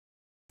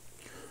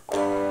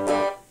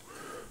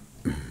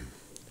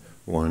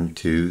1,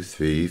 2,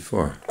 3,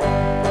 4.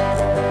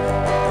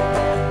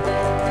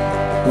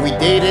 We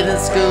dated in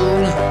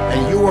school,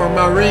 and you wore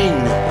my ring,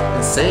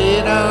 and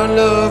said our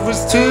love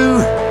was true.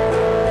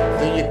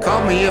 Then you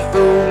called me a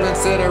fool and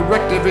said I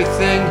wrecked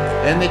everything,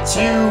 and that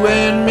you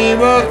and me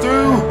were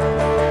through.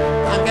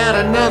 I got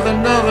another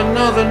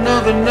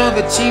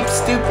cheap,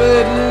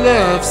 stupid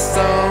love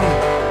song.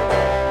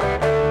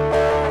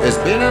 It's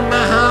been in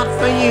my heart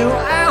for you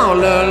all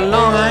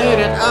along. I had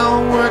it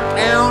all worked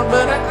out,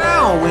 but it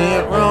all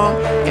went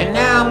wrong, and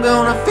now I'm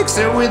gonna fix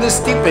it with a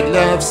stupid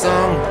love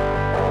song.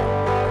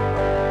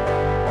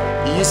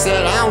 You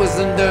said I was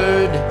in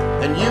dirt,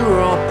 and you were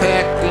all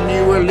packed, and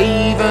you were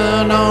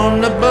leaving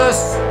on the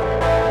bus.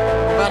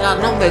 But I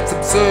know that's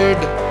absurd,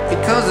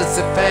 because it's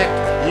a fact.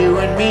 You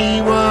and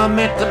me were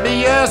meant to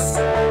be us.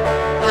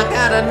 I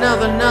got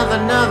another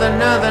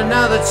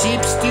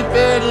cheap,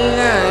 stupid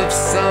love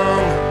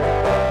song.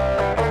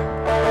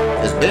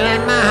 It's been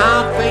in my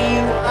heart for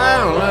you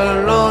all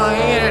along,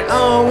 and it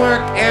all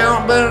worked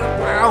out, but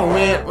it all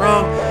went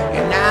wrong,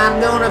 and now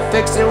I'm gonna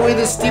fix it with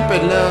a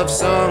stupid love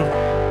song.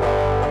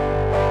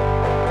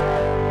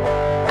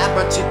 I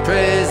bought you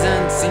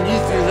presents and you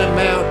threw them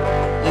out.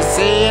 You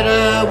said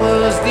I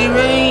was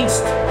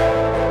deranged.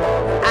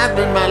 I've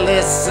learned my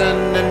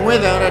lesson, and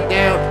without a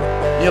doubt,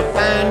 you'll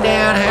find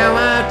out how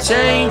I've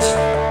changed.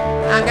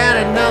 I got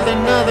another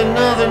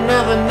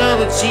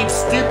cheap,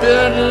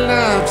 stupid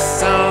love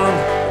song.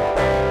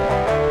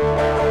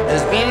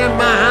 It's been in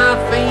my heart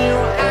for you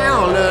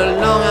all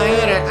along. I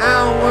had it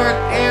all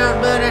worked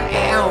out, but it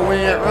all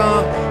went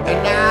wrong, and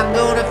now I'm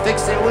gonna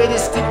fix it with a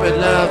stupid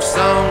love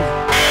song.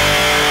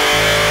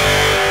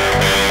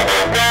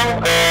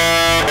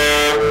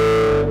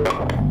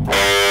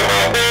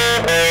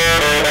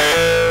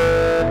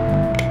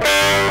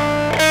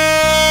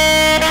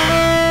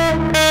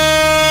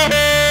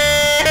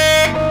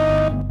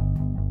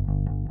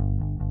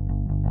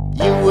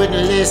 You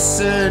wouldn't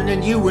listen,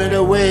 and you went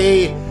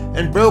away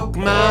and broke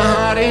my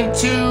heart in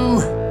two.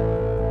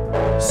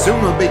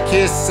 Soon we'll be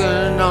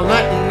kissing all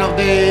night and all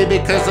day,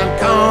 because I'm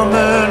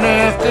coming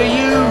after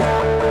you.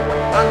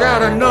 I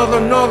got another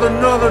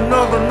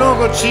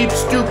cheap,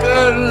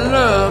 stupid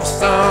love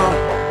song.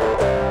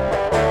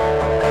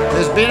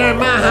 It's been in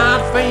my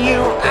heart for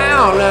you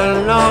all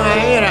along. I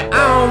had it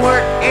all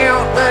worked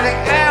out, but it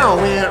all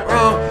went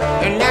wrong,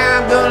 and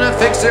now I'm gonna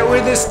fix it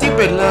with a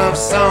stupid love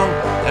song.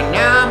 And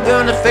now I'm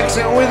gonna fix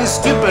it with a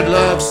stupid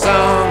love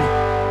song.